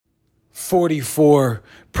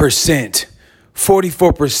44%.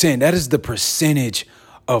 44%. That is the percentage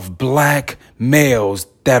of black males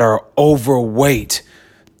that are overweight.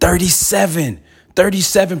 37%.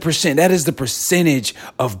 That is the percentage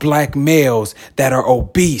of black males that are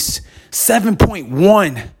obese.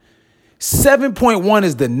 7.1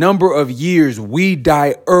 is the number of years we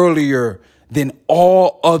die earlier than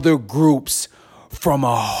all other groups from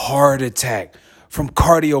a heart attack, from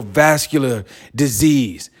cardiovascular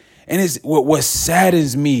disease. And it's what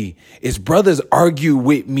saddens me is brothers argue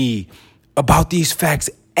with me about these facts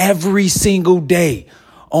every single day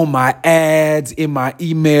on my ads, in my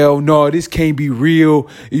email. No, this can't be real.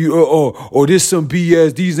 Or this some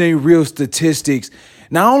BS. These ain't real statistics.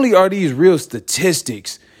 Not only are these real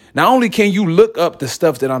statistics, not only can you look up the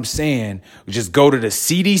stuff that I'm saying, just go to the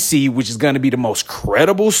CDC, which is going to be the most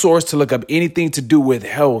credible source to look up anything to do with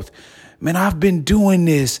health. Man, I've been doing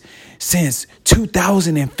this since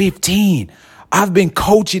 2015. I've been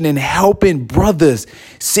coaching and helping brothers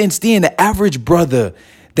since then. The average brother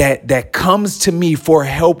that comes to me for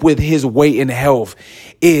help with his weight and health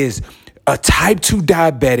is a type 2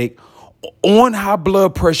 diabetic on high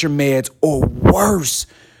blood pressure meds or worse.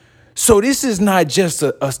 So this is not just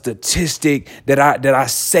a statistic that I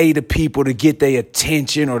say to people to get their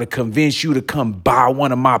attention or to convince you to come buy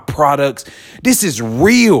one of my products. This is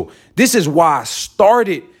real. This is why I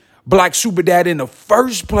started Black Super Dad in the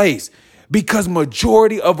first place, because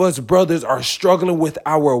majority of us brothers are struggling with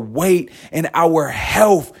our weight and our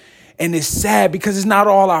health. And it's sad because it's not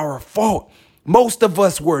all our fault. Most of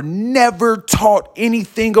us were never taught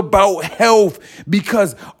anything about health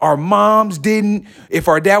because our moms didn't. If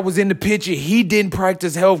our dad was in the picture, he didn't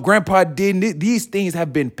practice health. Grandpa didn't. These things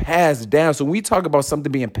have been passed down. So when we talk about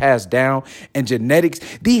something being passed down and genetics,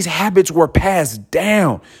 these habits were passed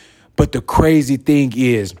down. But the crazy thing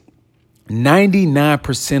is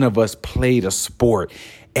 99% of us played a sport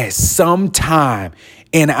at some time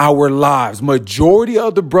in our lives. Majority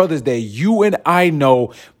of the brothers that you and I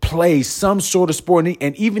know play some sort of sport.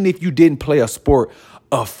 And even if you didn't play a sport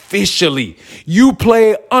officially, you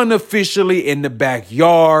play unofficially in the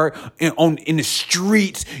backyard, in the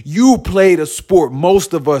streets, you played a sport.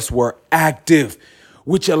 Most of us were active,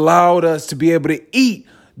 which allowed us to be able to eat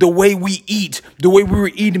the way we eat, the way we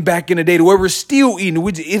were eating back in the day, the way we're still eating.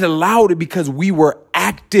 It allowed it because we were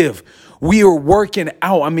active. We were working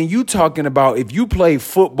out. I mean, you talking about if you play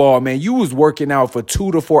football, man, you was working out for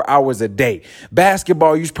 2 to 4 hours a day.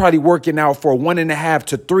 Basketball, you was probably working out for 1.5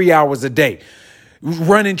 to 3 hours a day.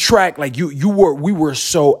 Running track, like we were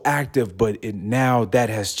so active, but now that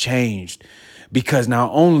has changed because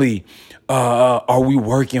not only are we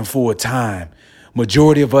working full time,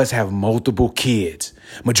 majority of us have multiple kids.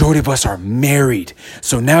 Majority of us are married.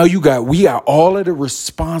 So now we got all of the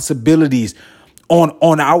responsibilities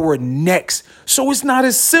on our necks. So it's not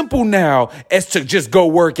as simple now as to just go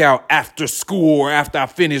work out after school or after I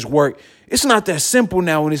finish work. It's not that simple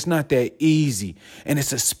now, and it's not that easy. And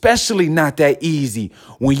it's especially not that easy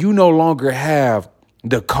when you no longer have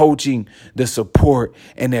the coaching, the support,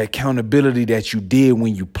 and the accountability that you did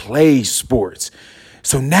when you played sports.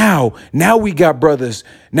 So now we got brothers.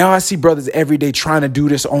 Now I see brothers every day trying to do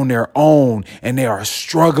this on their own, and they are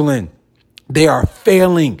struggling. They are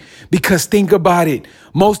failing because think about it.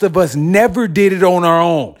 Most of us never did it on our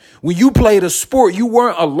own. When you played a sport, you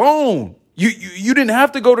weren't alone. You didn't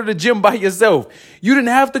have to go to the gym by yourself. You didn't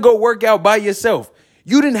have to go work out by yourself.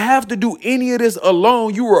 You didn't have to do any of this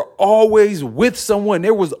alone. You were always with someone.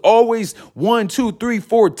 There was always 1, 2, 3,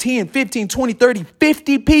 4, 10, 15, 20, 30,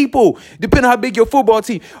 50 people, depending on how big your football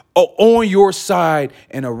team, are on your side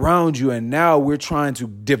and around you. And now we're trying to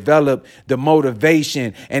develop the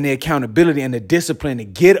motivation and the accountability and the discipline to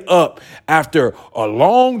get up after a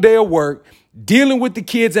long day of work, dealing with the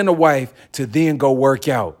kids and the wife, to then go work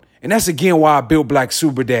out. And that's again why I built Black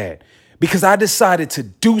Super Dad. Because I decided to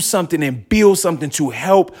do something and build something to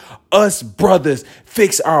help us brothers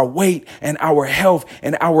fix our weight and our health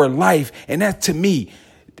and our life. And that, to me,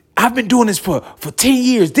 I've been doing this for 10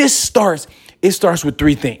 years. It starts with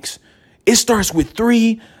 3 things. It starts with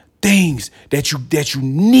 3 things that you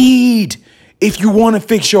need if you want to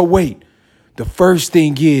fix your weight. The first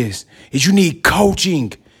thing is you need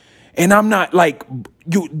coaching. And I'm not like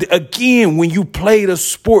you again, when you played a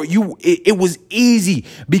sport, it was easy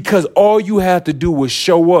because all you had to do was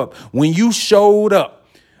show up. When you showed up,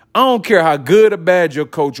 I don't care how good or bad your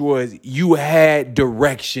coach was, you had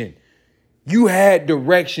direction. You had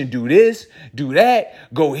direction. Do this, do that,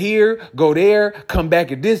 go here, go there, come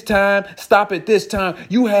back at this time, stop at this time.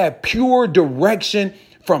 You had pure direction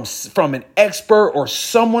from an expert or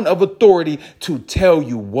someone of authority to tell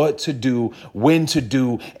you what to do, when to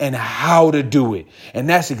do, and how to do it. And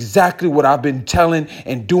that's exactly what I've been telling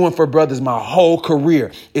and doing for brothers my whole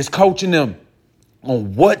career, is coaching them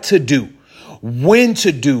on what to do, when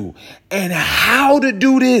to do, and how to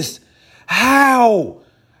do this.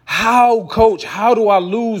 How, coach, how do I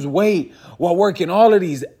lose weight while working all of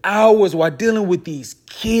these hours, while dealing with these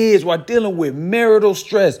kids, while dealing with marital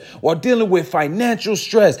stress, while dealing with financial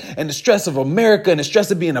stress and the stress of America and the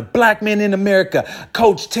stress of being a black man in America?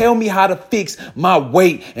 Coach, tell me how to fix my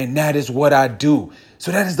weight. And that is what I do.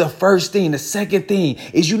 So that is the first thing. The second thing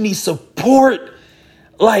is you need support.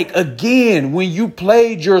 Like, again, when you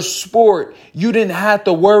played your sport, you didn't have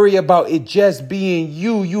to worry about it just being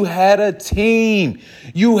you. You had a team.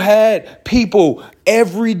 You had people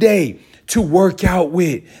every day to work out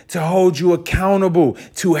with, to hold you accountable,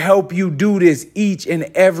 to help you do this each and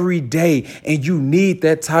every day. And you need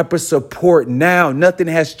that type of support now. Nothing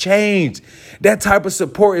has changed. That type of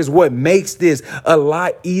support is what makes this a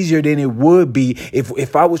lot easier than it would be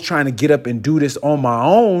if I was trying to get up and do this on my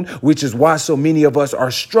own, which is why so many of us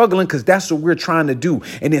are struggling, because that's what we're trying to do.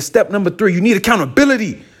 And then step number 3, you need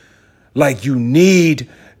accountability. Like,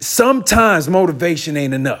 sometimes motivation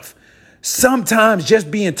ain't enough. Sometimes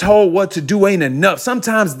just being told what to do ain't enough.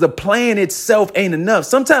 Sometimes the plan itself ain't enough.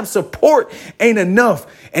 Sometimes support ain't enough.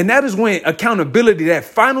 And that is when accountability, that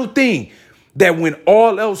final thing, that when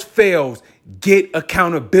all else fails, get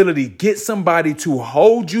accountability. Get somebody to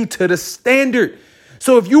hold you to the standard.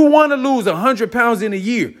 So if you want to lose 100 pounds in a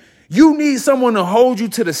year, you need someone to hold you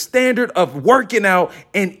to the standard of working out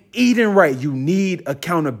and eating right. You need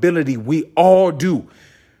accountability. We all do.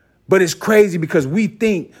 But it's crazy because we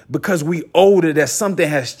think because we older that something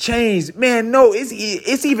has changed. Man, no,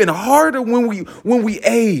 it's even harder when we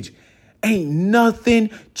age. Ain't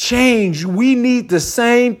nothing changed. We need the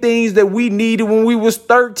same things that we needed when we was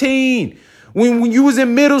 13. When you was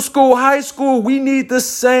in middle school, high school, we need the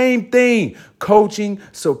same thing. Coaching,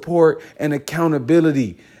 support, and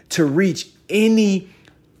accountability to reach any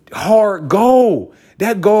hard goal.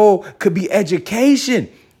 That goal could be education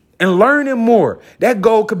and learning more. That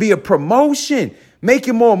goal could be a promotion,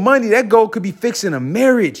 making more money. That goal could be fixing a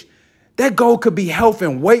marriage. That goal could be health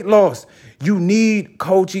and weight loss. You need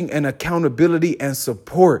coaching and accountability and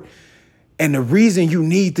support. And the reason you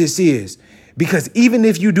need this is because even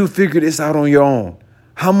if you do figure this out on your own,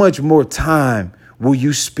 how much more time will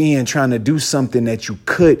you spend trying to do something that you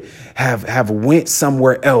could have went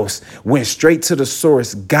somewhere else, went straight to the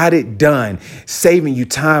source, got it done, saving you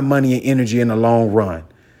time, money, and energy in the long run?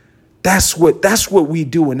 That's what we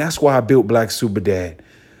do. And that's why I built Black Superdad.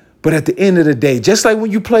 But at the end of the day, just like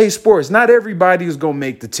when you play sports, not everybody is going to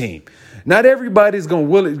make the team. Not everybody is going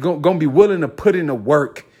to be willing to put in the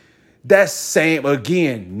work. That same,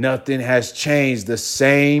 again, nothing has changed. The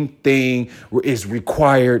same thing is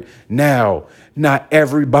required now. Not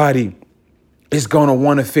everybody is going to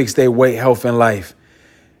want to fix their weight, health, and life.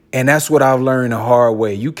 And that's what I've learned the hard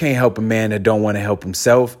way. You can't help a man that don't want to help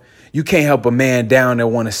himself. You can't help a man down that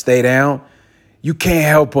want to stay down. You can't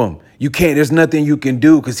help him. There's nothing you can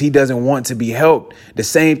do because he doesn't want to be helped. The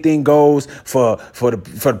same thing goes for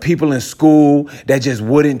the people in school that just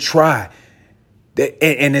wouldn't try.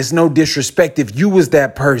 And it's no disrespect if you was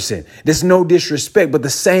that person. There's no disrespect, but the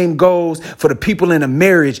same goes for the people in a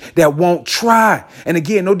marriage that won't try. And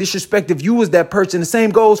again, no disrespect if you was that person. The same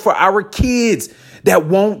goes for our kids that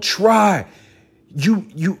won't try.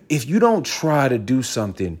 If you don't try to do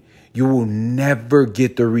something, you will never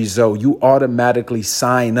get the result. You automatically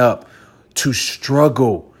sign up to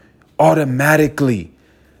struggle automatically.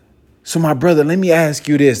 So my brother, let me ask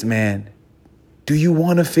you this, man. Do you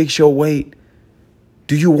want to fix your weight?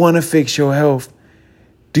 Do you want to fix your health?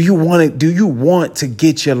 Do you want to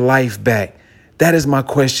get your life back? That is my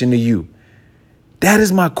question to you. That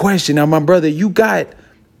is my question. Now, my brother, you got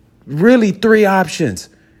really 3 options.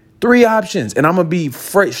 3 options. And I'm going to be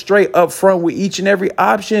straight up front with each and every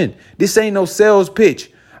option. This ain't no sales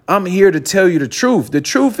pitch. I'm here to tell you the truth. The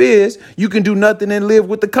truth is you can do nothing and live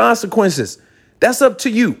with the consequences. That's up to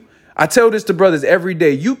you. I tell this to brothers every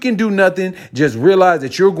day. You can do nothing. Just realize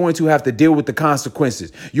that you're going to have to deal with the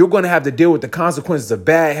consequences. You're going to have to deal with the consequences of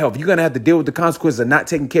bad health. You're going to have to deal with the consequences of not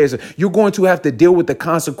taking care of yourself. You're going to have to deal with the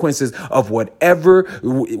consequences of whatever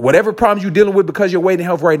problems you're dealing with because you're weight and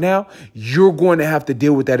health right now. You're going to have to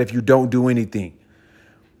deal with that if you don't do anything.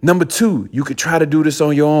 Number 2, you could try to do this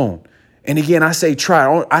on your own. And again, I say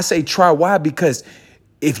try. I say try. Why? Because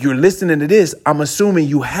if you're listening to this, I'm assuming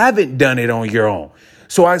you haven't done it on your own.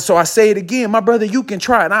 So I say it again, my brother, you can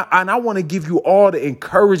try. And I want to give you all the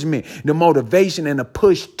encouragement, the motivation, and the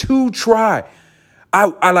push to try.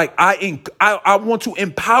 I want to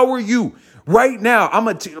empower you right now.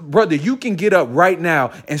 Brother, you can get up right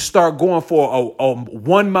now and start going for a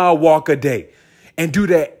 1 mile walk a day and do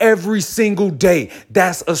that every single day.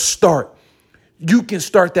 That's a start. You can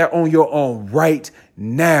start that on your own right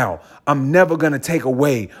now. I'm never going to take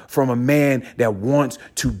away from a man that wants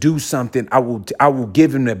to do something. I will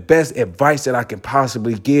give him the best advice that I can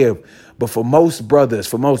possibly give. But for most brothers,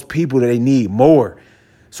 for most people, they need more.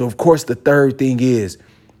 So, of course, the third thing is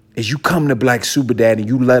you come to Black Super Dad and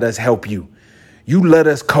you let us help you. You let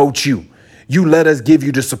us coach you. You let us give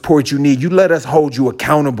you the support you need. You let us hold you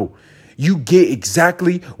accountable. You get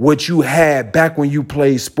exactly what you had back when you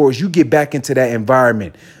played sports. You get back into that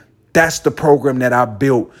environment. That's the program that I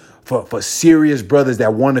built for serious brothers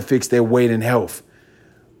that want to fix their weight and health.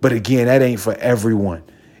 But again, that ain't for everyone.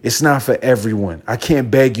 It's not for everyone. I can't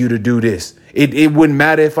beg you to do this. It wouldn't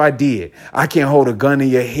matter if I did. I can't hold a gun in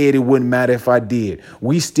your head. It wouldn't matter if I did.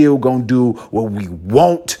 We still gonna do what we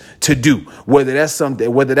want to do. Whether that's something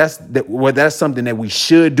that we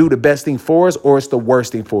should do, the best thing for us, or it's the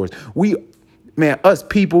worst thing for us. Us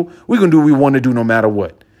people, we gonna do what we want to do no matter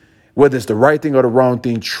what. Whether it's the right thing or the wrong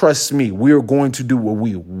thing, trust me, we are going to do what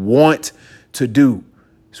we want to do.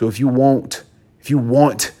 So if you want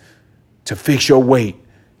to fix your weight,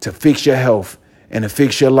 to fix your health, and to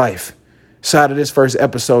fix your life, side of this first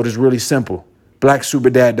episode is really simple.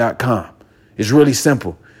 BlackSuperDad.com. It's really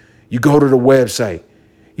simple. You go to the website.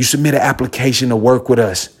 You submit an application to work with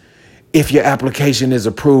us. If your application is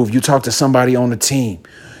approved, you talk to somebody on the team.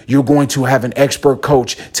 You're going to have an expert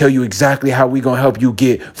coach tell you exactly how we're going to help you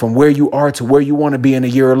get from where you are to where you want to be in a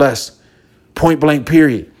year or less. Point blank,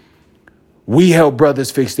 period. We help brothers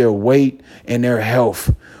fix their weight and their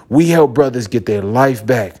health. We help brothers get their life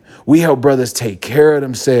back. We help brothers take care of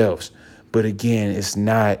themselves. But again, it's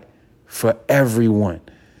not for everyone.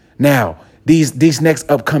 Now, these next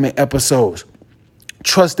upcoming episodes,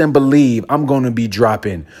 trust and believe, I'm going to be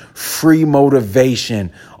dropping free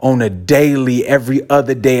motivation on a daily, every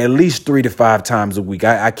other day, at least 3 to 5 times a week.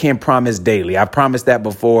 I can't promise daily. I promised that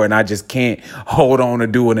before, and I just can't hold on to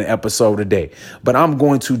doing an episode a day. But I'm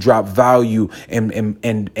going to drop value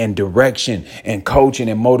and direction and coaching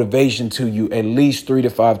and motivation to you at least 3 to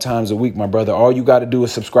 5 times a week, my brother. All you got to do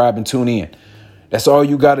is subscribe and tune in. That's all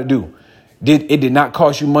you got to do. It did not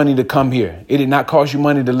cost you money to come here. It did not cost you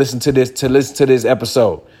money to listen to this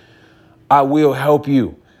episode. I will help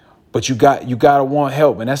you, but you gotta want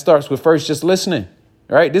help. And that starts with first just listening,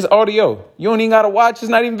 right? This audio. You don't even gotta watch. It's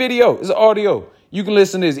not even video. It's audio. You can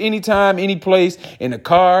listen to this anytime, any place, in the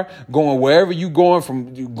car, going wherever you going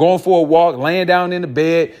for a walk, laying down in the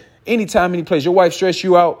bed, anytime, any place. Your wife stressed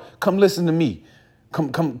you out. Come listen to me.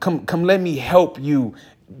 Come let me help you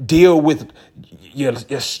deal with your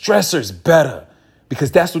stressors better,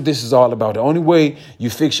 because that's what this is all about. The only way you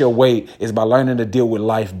fix your weight is by learning to deal with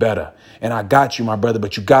life better. And I got you, my brother,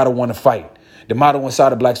 but you got to want to fight. The motto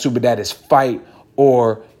inside of Black Super Dad is fight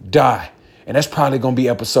or die. And that's probably going to be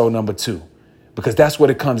episode number 2, because that's what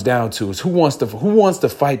it comes down to, is who wants to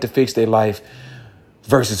fight to fix their life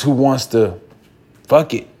versus who wants to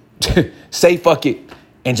fuck it, say fuck it,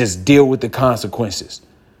 and just deal with the consequences.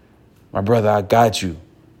 My brother, I got you.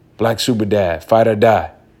 Black Super Dad, fight or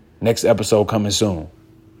die. Next episode coming soon.